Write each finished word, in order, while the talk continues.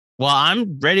Well,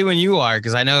 I'm ready when you are,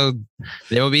 because I know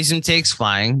there will be some takes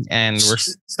flying, and we're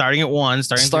starting at 1.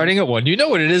 Starting at 1. You know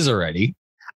what it is already.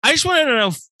 I just wanted to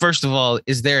know, first of all,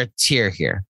 is there a tier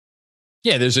here?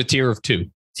 Yeah, there's a tier of 2.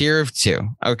 Tier of 2.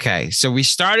 Okay. So we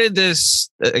started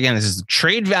this again. This is the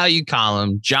trade value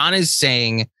column. Jon is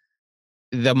saying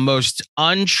the most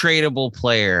untradeable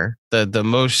player, the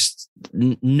most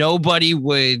nobody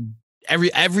would,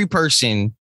 every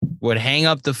person would hang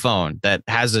up the phone that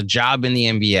has a job in the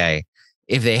NBA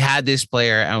if they had this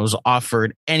player and was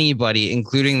offered anybody,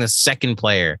 including the second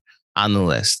player on the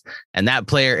list. And that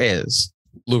player is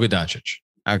Luka Doncic.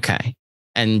 Okay.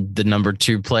 And the number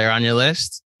 2 player on your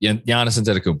list? Giannis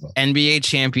Antetokounmpo. NBA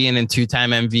champion and 2-time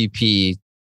MVP,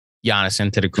 Giannis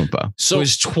Antetokounmpo. So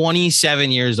he's 27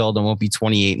 years old and won't be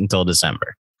 28 until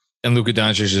December. And Luka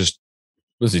Doncic is,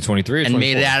 was he 23 or 24? And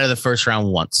made it out of the first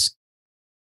round once.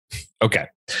 Okay.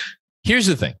 Here's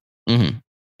the thing. Mm-hmm.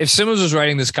 If Simmons was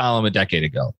writing this column a decade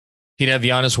ago, he'd have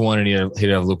Giannis 1 and he'd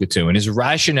have Luka 2. And his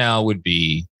rationale would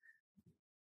be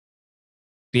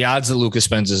the odds that Luka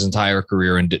spends his entire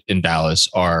career in Dallas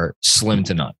are slim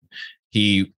to none.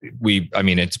 I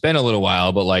mean, it's been a little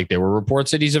while, but like there were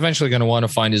reports that he's eventually going to want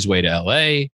to find his way to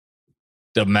LA.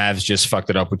 The Mavs just fucked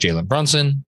it up with Jalen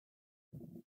Brunson.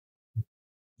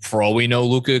 For all we know,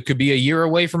 Luka could be a year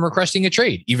away from requesting a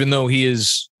trade, even though he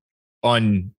is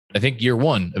on, I think, year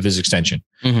 1 of his extension.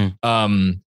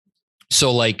 Mm-hmm.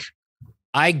 So like,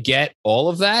 I get all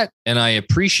of that and I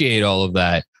appreciate all of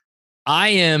that. I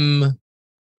am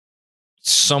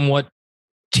somewhat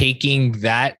taking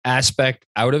that aspect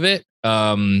out of it.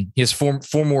 He has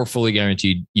four more fully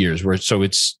guaranteed years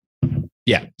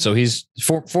so he's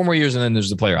four more years and then there's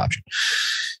the player option.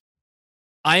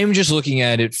 I am just looking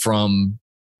at it from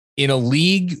in a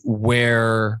league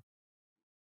where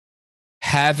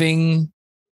having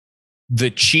the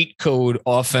cheat code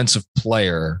offensive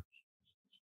player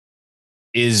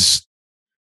is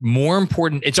more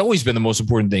important. It's always been the most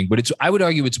important thing, but I would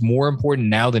argue it's more important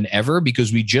now than ever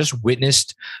because we just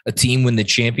witnessed a team win the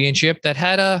championship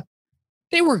that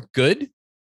they were good.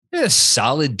 They had a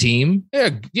solid team.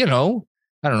 I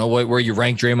don't know where you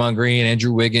rank Draymond Green,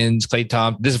 Andrew Wiggins, Klay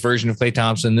Thompson, this version of Klay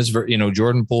Thompson,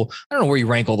 Jordan Poole. I don't know where you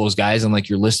rank all those guys on like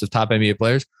your list of top NBA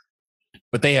players,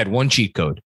 but they had one cheat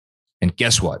code. And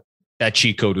guess what? That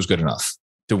cheat code was good enough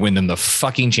to win them the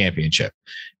fucking championship.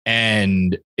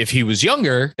 And if he was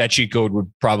younger, that cheat code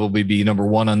would probably be number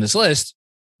 1 on this list,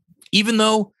 even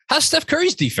though how's Steph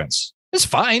Curry's defense? It's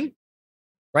fine.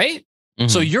 Right. Mm-hmm.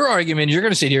 So your argument, you're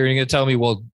going to sit here and you're going to tell me,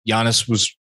 well, Giannis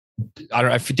was, I don't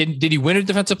know, did he win a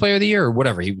defensive player of the year or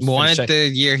whatever? He won it the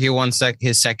year he won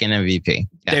his second MVP. Yes.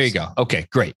 There you go. Okay,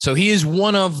 great. So he is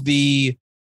one of the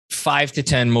 5 to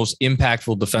 10 most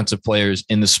impactful defensive players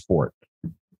in the sport.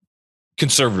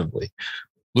 Conservatively,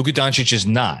 Luka Doncic is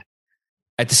not.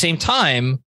 At the same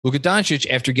time, Luka Doncic,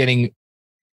 after getting,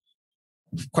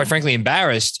 quite frankly,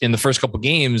 embarrassed in the first couple of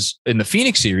games in the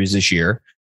Phoenix series this year,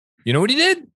 you know what he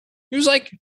did? He was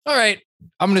like, all right,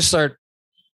 I'm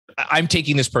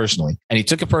taking this personally. And he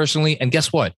took it personally. And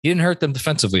guess what? He didn't hurt them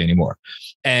defensively anymore.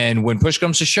 And when push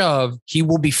comes to shove, he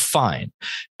will be fine.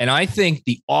 And I think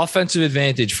the offensive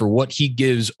advantage for what he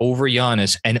gives over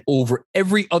Giannis and over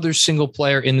every other single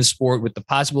player in the sport, with the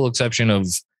possible exception of,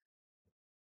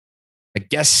 I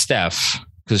guess, Steph,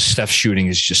 because Steph's shooting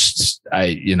is just,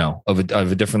 of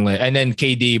a different level. And then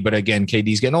KD, but again,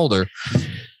 KD's getting older.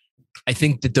 I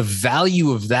think that the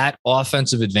value of that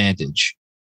offensive advantage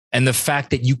and the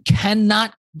fact that you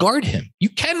cannot guard him. You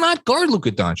cannot guard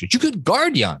Luka Doncic. You could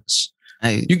guard Giannis.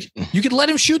 You could let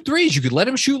him shoot threes. You could let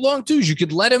him shoot long twos. You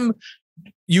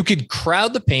could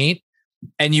crowd the paint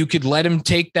and you could let him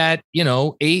take that,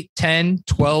 8, 10,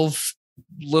 12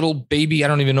 little baby. I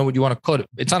don't even know what you want to call it.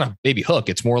 It's not a baby hook.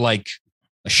 It's more like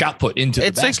a shot put into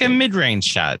the basket. It's like a mid-range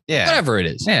shot. Yeah. Whatever it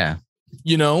is. Yeah.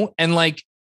 And like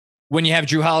when you have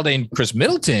Drew Holiday and Chris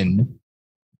Middleton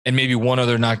and maybe one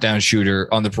other knockdown shooter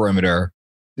on the perimeter,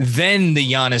 then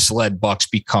the Giannis-led Bucks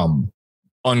become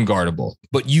unguardable.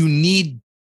 But you need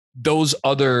those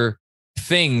other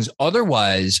things.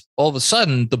 Otherwise, all of a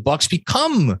sudden, the Bucks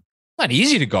become not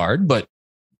easy to guard, but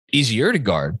easier to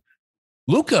guard.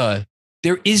 Luka,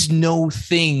 there is no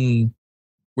thing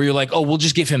where you're like, oh, we'll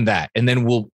just give him that, and then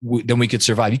we could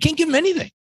survive. You can't give him anything.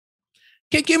 You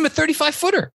can't give him a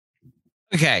 35-footer.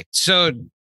 Okay, so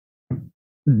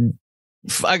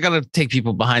I got to take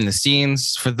people behind the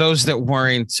scenes. For those that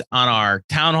weren't on our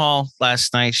town hall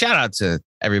last night, shout out to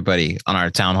everybody on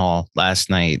our town hall last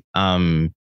night.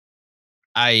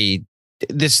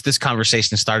 This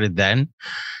conversation started then.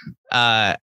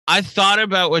 I thought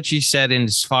about what you said in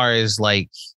as far as like,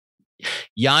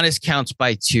 Giannis counts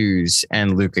by 2s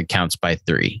and Luka counts by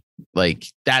 3. Like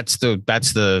that's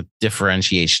the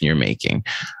differentiation you're making.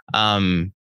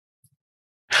 I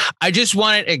just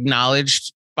want it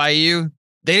acknowledged by you.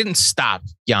 They didn't stop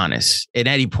Giannis at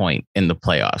any point in the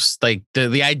playoffs. Like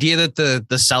the idea that the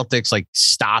Celtics like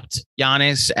stopped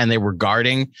Giannis and they were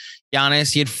guarding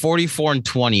Giannis. He had 44 and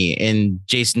 20 in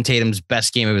Jason Tatum's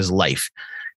best game of his life.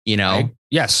 You know? Right.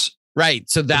 Yes. Right.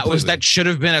 So that should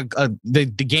have been the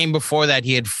game before that.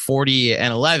 He had 40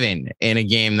 and 11 in a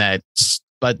game that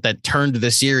turned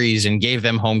the series and gave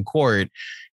them home court.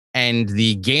 And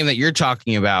the game that you're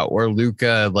talking about where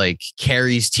Luka like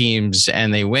carries teams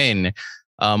and they win,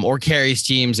 or carries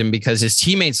teams and because his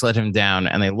teammates let him down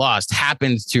and they lost,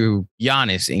 happened to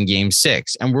Giannis in game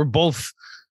 6. And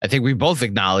I think we both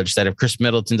acknowledge that if Chris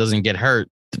Middleton doesn't get hurt,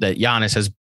 that Giannis has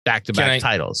back-to-back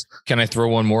titles. Can I throw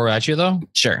one more at you though?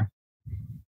 Sure.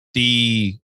 By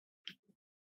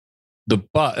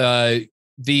the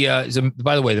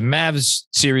way, the Mavs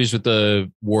series with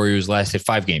the Warriors lasted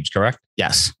 5 games, correct?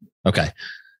 Yes. Okay.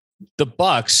 The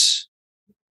Bucks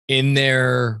in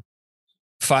their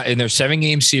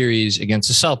 7-game series against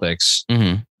the Celtics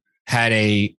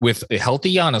had with a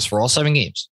healthy Giannis for all 7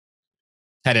 games,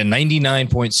 had a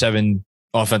 99.7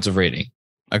 offensive rating.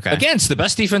 Okay. Against the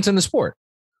best defense in the sport.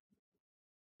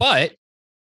 But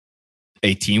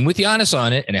a team with Giannis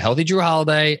on it and a healthy Drew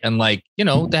Holiday and they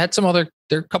had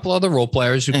there are a couple other role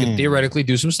players who could theoretically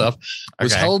do some stuff,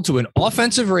 was held to an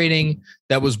offensive rating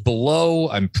that was below,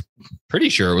 I'm pretty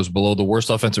sure it was below the worst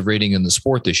offensive rating in the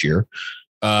sport this year.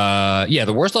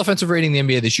 The worst offensive rating in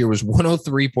the NBA this year was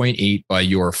 103.8 by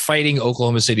your fighting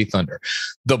Oklahoma City Thunder.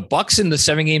 The Bucks in the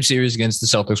 7-game series against the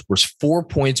Celtics was 4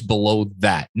 points below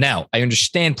that. Now, I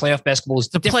understand playoff basketball is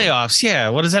the playoffs. Yeah.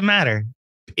 What does that matter?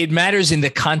 It matters in the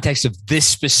context of this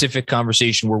specific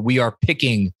conversation where we are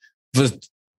picking the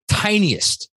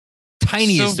tiniest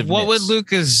so what would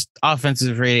Luka's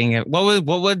offensive rating? What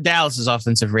would Dallas's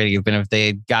offensive rating have been if they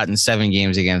had gotten 7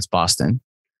 games against Boston?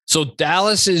 So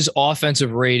Dallas's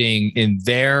offensive rating in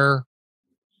their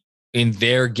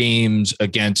games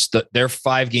against their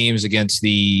 5 games against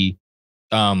the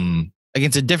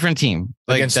against a different team,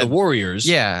 against the Warriors.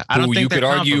 Yeah, I don't think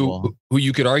who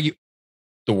you could argue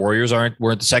the Warriors weren't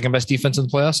the second best defense in the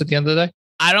playoffs at the end of the day.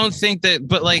 I don't think that,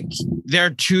 but there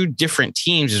are 2 different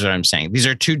teams is what I'm saying. These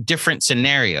are 2 different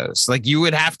scenarios. Like you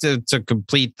would have to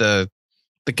complete the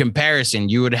comparison.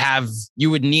 You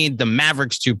would need the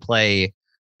Mavericks to play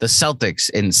the Celtics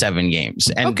in 7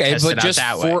 games. And okay, but just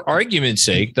for argument's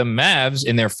sake, the Mavs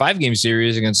in their 5-game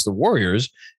series against the Warriors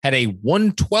had a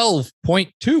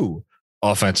 112.2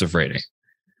 offensive rating.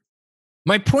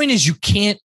 My point is you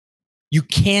can't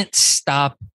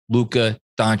stop Luka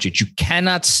Doncic. You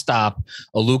cannot stop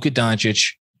a Luka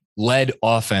Doncic led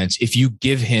offense if you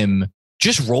give him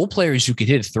just role players who could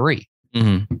hit 3.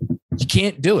 Mm-hmm. You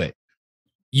can't do it.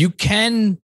 You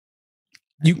can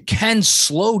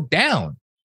slow down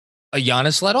a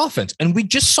Giannis-led offense. And we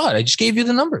just saw it. I just gave you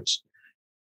the numbers.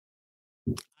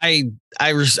 I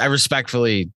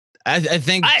respectfully, I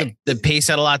think the pace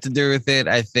had a lot to do with it.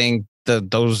 I think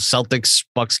those Celtics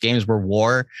Bucks games were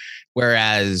war,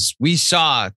 whereas we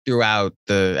saw throughout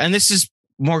and this is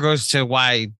more goes to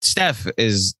why Steph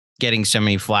is getting so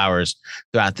many flowers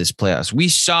throughout this playoffs. We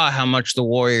saw how much the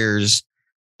Warriors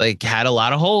had a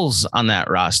lot of holes on that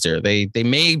roster. They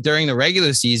may during the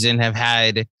regular season have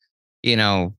had,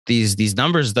 these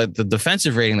numbers, the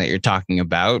defensive rating that you're talking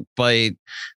about, but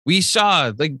we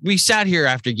saw, we sat here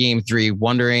after game 3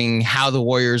 wondering how the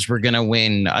Warriors were going to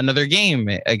win another game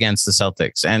against the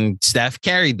Celtics, and Steph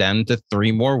carried them to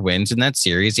 3 more wins in that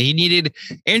series. He needed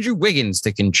Andrew Wiggins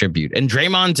to contribute and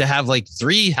Draymond to have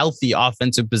 3 healthy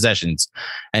offensive possessions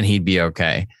and he'd be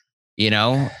okay,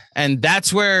 and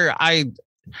that's where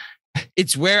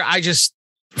it's where I just,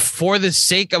 for the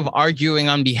sake of arguing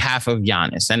on behalf of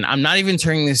Giannis, and I'm not even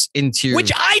turning this into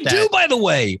which I do, by the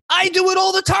way. I do it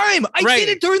all the time. I did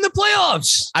it during the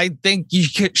playoffs. I think you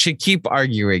should keep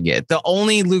arguing it. The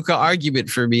only Luka argument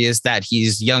for me is that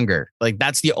he's younger.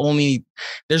 That's the only.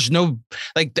 There's no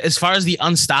as far as the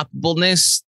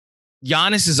unstoppableness,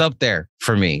 Giannis is up there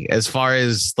for me as far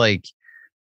as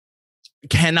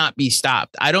cannot be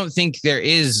stopped. I don't think there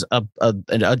is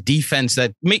a defense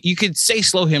that you could say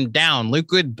slow him down.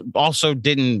 Luka also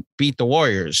didn't beat the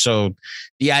Warriors. So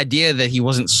the idea that he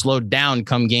wasn't slowed down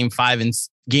come game 4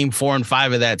 and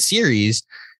 5 of that series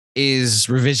is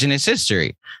revisionist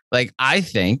history. I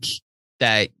think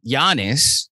that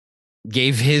Giannis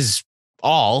gave his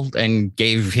all and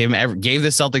gave the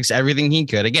Celtics everything he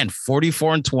could. Again,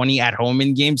 44 and 20 at home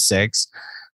in game 6.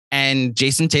 And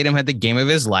Jason Tatum had the game of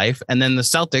his life. And then the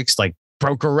Celtics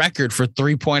broke a record for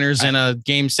 3-pointers in a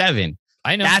game 7.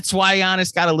 I know. That's why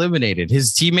Giannis got eliminated.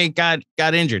 His teammate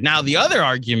got injured. Now, the other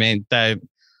argument that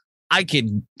I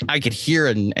could hear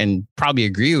and probably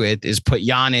agree with is put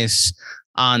Giannis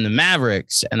on the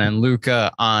Mavericks and then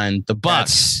Luka on the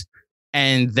Bucks.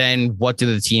 And then what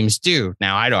do the teams do?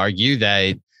 Now, I'd argue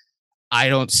that I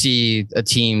don't see a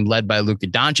team led by Luka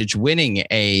Doncic winning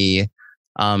a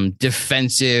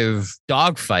defensive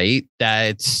dogfight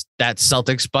that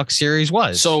Celtics Bucks series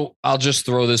was. So I'll just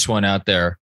throw this one out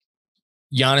there.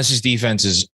 Giannis's defense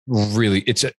is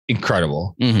it's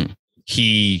incredible. Mm-hmm.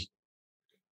 He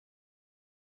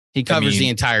covers the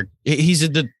entire.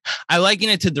 I liken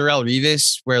it to Darrell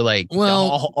Revis, where a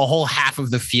whole half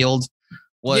of the field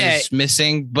was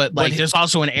missing, but there's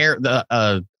also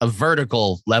a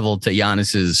vertical level to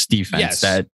Giannis's defense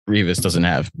that Revis doesn't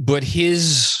have. But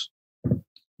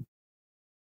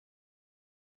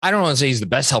I don't want to say he's the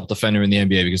best help defender in the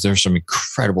NBA because there's some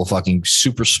incredible fucking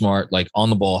super smart,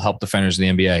 on the ball help defenders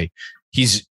in the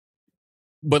NBA.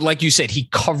 But like you said, he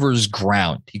covers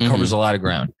ground. He covers a lot of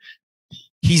ground.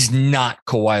 He's not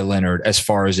Kawhi Leonard as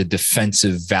far as a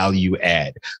defensive value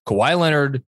add. Kawhi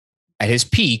Leonard at his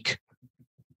peak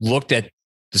looked at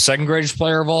the second greatest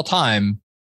player of all time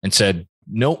and said,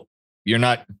 nope, you're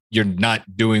not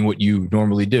doing what you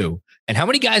normally do. And how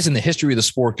many guys in the history of the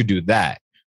sport could do that?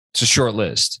 It's a short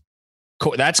list.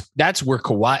 That's where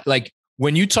Kawhi,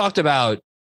 when you talked about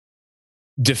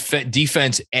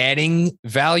defense adding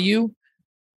value,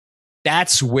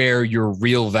 that's where your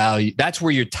real value, that's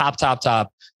where your top.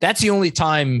 That's the only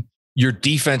time your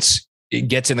defense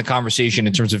gets in the conversation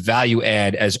in terms of value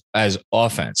add as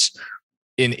offense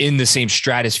in the same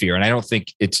stratosphere. And I don't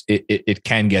think it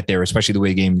can get there, especially the way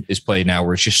the game is played now,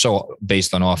 where it's just so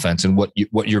based on offense and what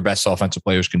your best offensive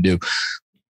players can do.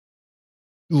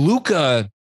 Luka,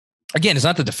 again, is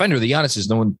not the defender that Giannis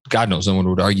is. God knows, no one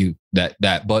would argue that.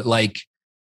 But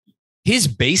his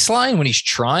baseline when he's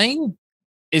trying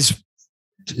is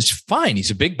fine.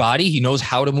 He's a big body. He knows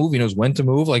how to move. He knows when to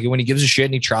move. When he gives a shit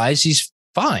and he tries, he's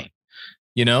fine.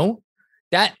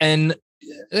 That, and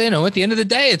at the end of the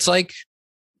day, it's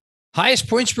highest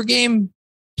points per game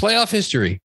playoff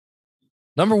history.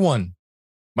 Number 1,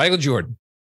 Michael Jordan,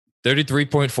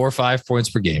 33.45 points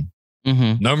per game.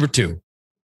 Mm-hmm. Number 2,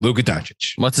 Luka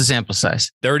Doncic. What's the sample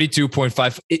size?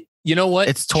 32.5. You know what?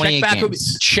 It's 28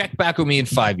 games. Check back with me in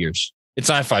 5 years. It's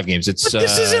not 5 games. This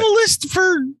isn't a list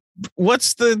for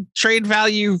what's the trade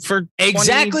value for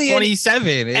exactly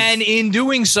 27. And in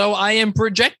doing so, I am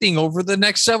projecting over the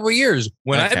next several years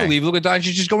when I believe Luka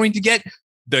Doncic is going to get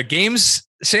the games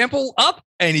sample up,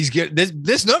 and he's get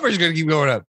this number is going to keep going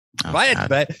up. If I had to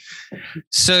bet.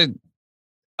 So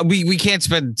we can't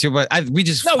spend too much. We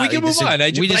can move on.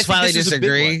 We just finally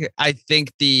disagree. I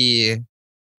think the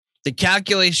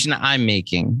calculation I'm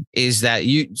making is that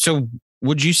so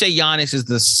would you say Giannis is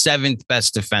the 7th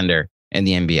best defender in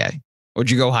the NBA? Would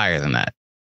you go higher than that?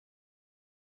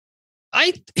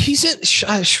 He's in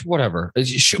whatever, but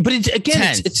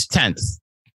it's 10th.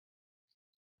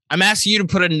 I'm asking you to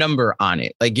put a number on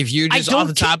it. If you just off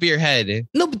the top of your head.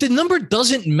 No, but the number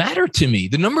doesn't matter to me.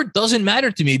 The number doesn't matter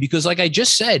to me because, like I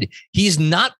just said, you're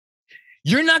not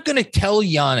going to tell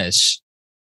Giannis,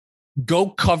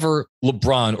 go cover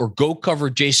LeBron or go cover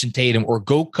Jason Tatum or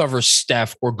go cover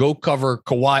Steph or go cover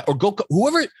Kawhi or go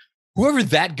whoever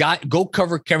that guy, go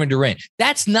cover Kevin Durant.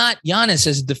 That's not Giannis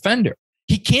as a defender.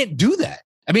 He can't do that.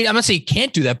 I mean, I'm not saying he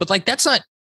can't do that, but that's not.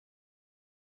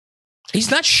 He's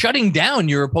not shutting down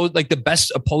your the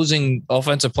best opposing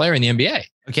offensive player in the NBA.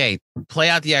 Okay, play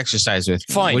out the exercise with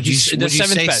me. Fine. Would you say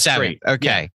 7th? Great.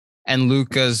 Okay, yeah. And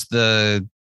Luka's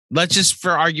let's just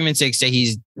for argument's sake say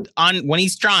he's on when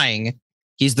he's trying.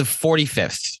 He's the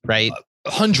 45th, right?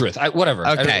 100th, whatever.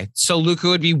 Okay, so Luka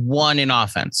would be 1 in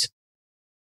offense.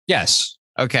 Yes.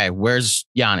 Okay, where's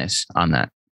Giannis on that?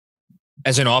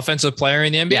 As an offensive player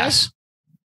in the NBA? Yes.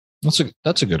 That's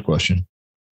a good question.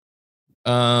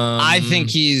 I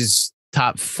think he's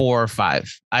top 4 or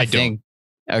 5. I think.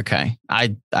 Okay.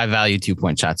 I value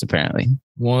 2-point shots apparently.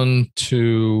 1,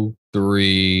 2,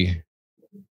 3.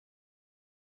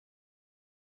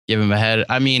 Give him ahead.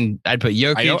 I mean, I'd put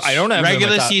Jokic. I don't have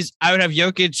regular season. I would have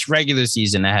Jokic regular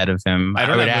season ahead of him. I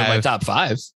don't have him in my top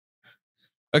 5.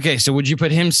 Okay, so would you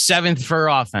put him 7th for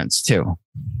offense too?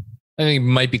 I think it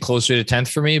might be closer to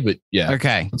 10th for me, but yeah.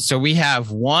 Okay, so we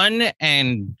have 1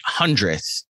 and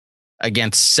 100th.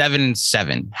 Against 7 and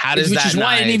 7. How does that? Which is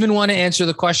why I didn't even want to answer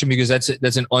the question because that's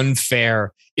an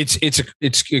unfair. It's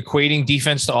equating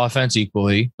defense to offense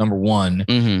equally. Number 1,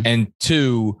 and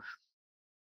 2,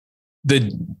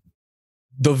 the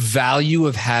value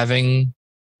of having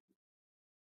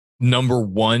number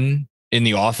 1 in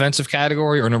the offensive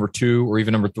category, or number 2, or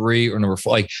even number 3, or number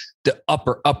 4, like the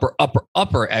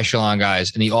upper echelon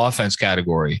guys in the offense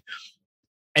category.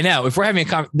 And now, if we're having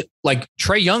like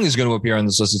Trae Young is going to appear on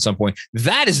this list at some point,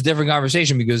 that is a different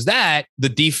conversation, because the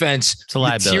defense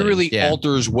materially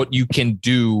alters what you can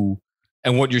do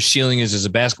and what your ceiling is as a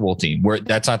basketball team, where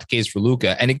that's not the case for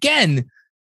Luka. And again,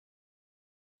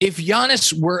 if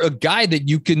Giannis were a guy that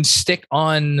you can stick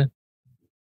on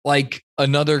like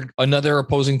another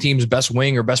opposing team's best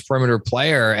wing or best perimeter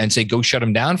player and say, go shut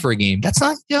him down for a game, that's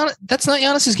not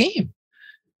Giannis's game.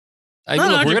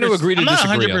 Look, we're going to agree to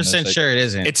disagree. I'm not 100% sure it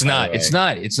isn't. It's not. That's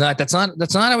not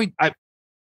how we.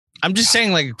 I'm just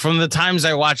saying, like, from the times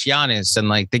I watch Giannis and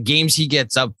like the games he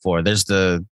gets up for, there's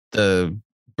the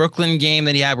Brooklyn game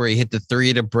that he had where he hit the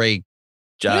 3 to break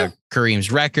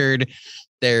Kareem's record.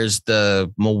 There's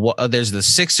the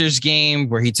Sixers game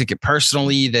where he took it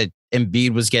personally that Embiid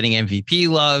was getting MVP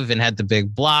love and had the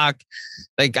big block.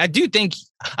 Like, I don't think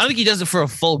he does it for a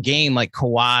full game like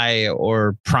Kawhi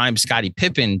or prime Scottie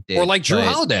Pippen did, or like Drew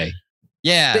Holiday.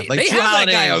 Yeah, they have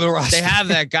Holiday, that guy on the roster. They have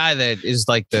that guy that is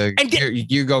like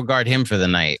you go guard him for the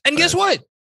night. And guess what?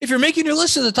 If you're making your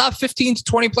list of the top 15 to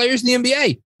 20 players in the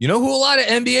NBA, you know who a lot of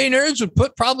NBA nerds would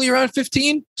put probably around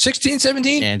 15, 16,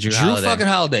 17? Drew fucking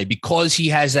Holiday, because he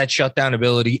has that shutdown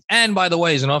ability. And by the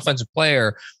way, as an offensive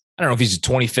player, I don't know if he's the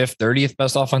 25th, 30th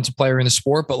best offensive player in the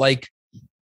sport, but like,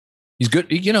 he's good.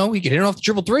 You know, he can hit it off the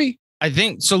triple 3. I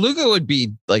think so. Luka would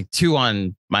be like 2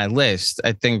 on my list.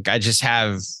 I think I just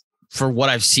have, for what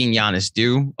I've seen Giannis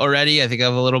do already, I think I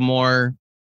have a little more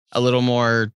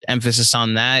emphasis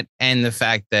on that, and the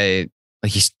fact that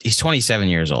like he's 27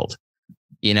 years old.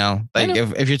 You know, like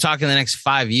if you're talking the next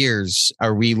 5 years,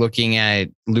 are we looking at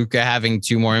Luka having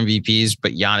 2 more MVPs,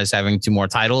 but Giannis having 2 more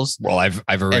titles? Well, I've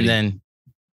already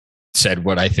said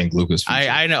what I think Luka's future.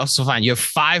 I know. So fine. You have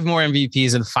 5 more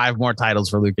MVPs and 5 more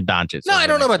titles for Luka Doncic. No, I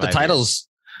don't know about the titles.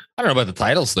 I don't know about the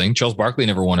titles thing. Charles Barkley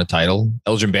never won a title.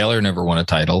 Elgin Baylor never won a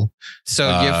title. So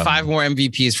you have 5 more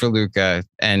MVPs for Luka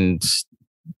and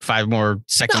 5 more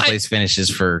second place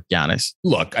finishes for Giannis.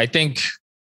 Look, I think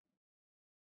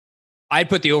I'd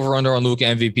put the over under on Luka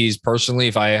MVPs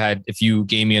personally. If you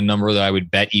gave me a number that I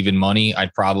would bet even money, I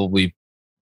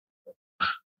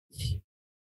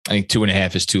think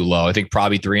 2.5 is too low. I think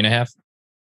probably 3.5. I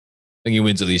think he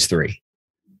wins at least 3.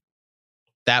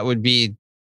 That would be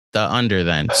the under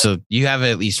then. So you have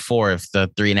at least 4 if the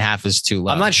 3.5 is too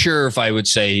low. I'm not sure if I would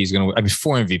say he's going to. I mean,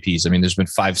 4 MVPs. I mean, there's been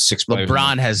 5, 6.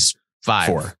 LeBron has 5.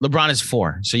 4. LeBron is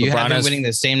 4. So you have him winning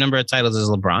the same number of titles as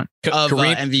LeBron.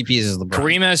 MVPs as LeBron.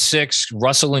 Kareem has 6.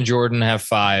 Russell and Jordan have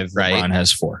 5. Right. LeBron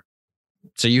has 4.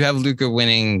 So you have Luka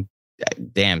winning.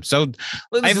 Damn. So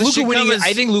I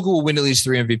think Luka will win at least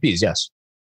 3 MVPs. Yes.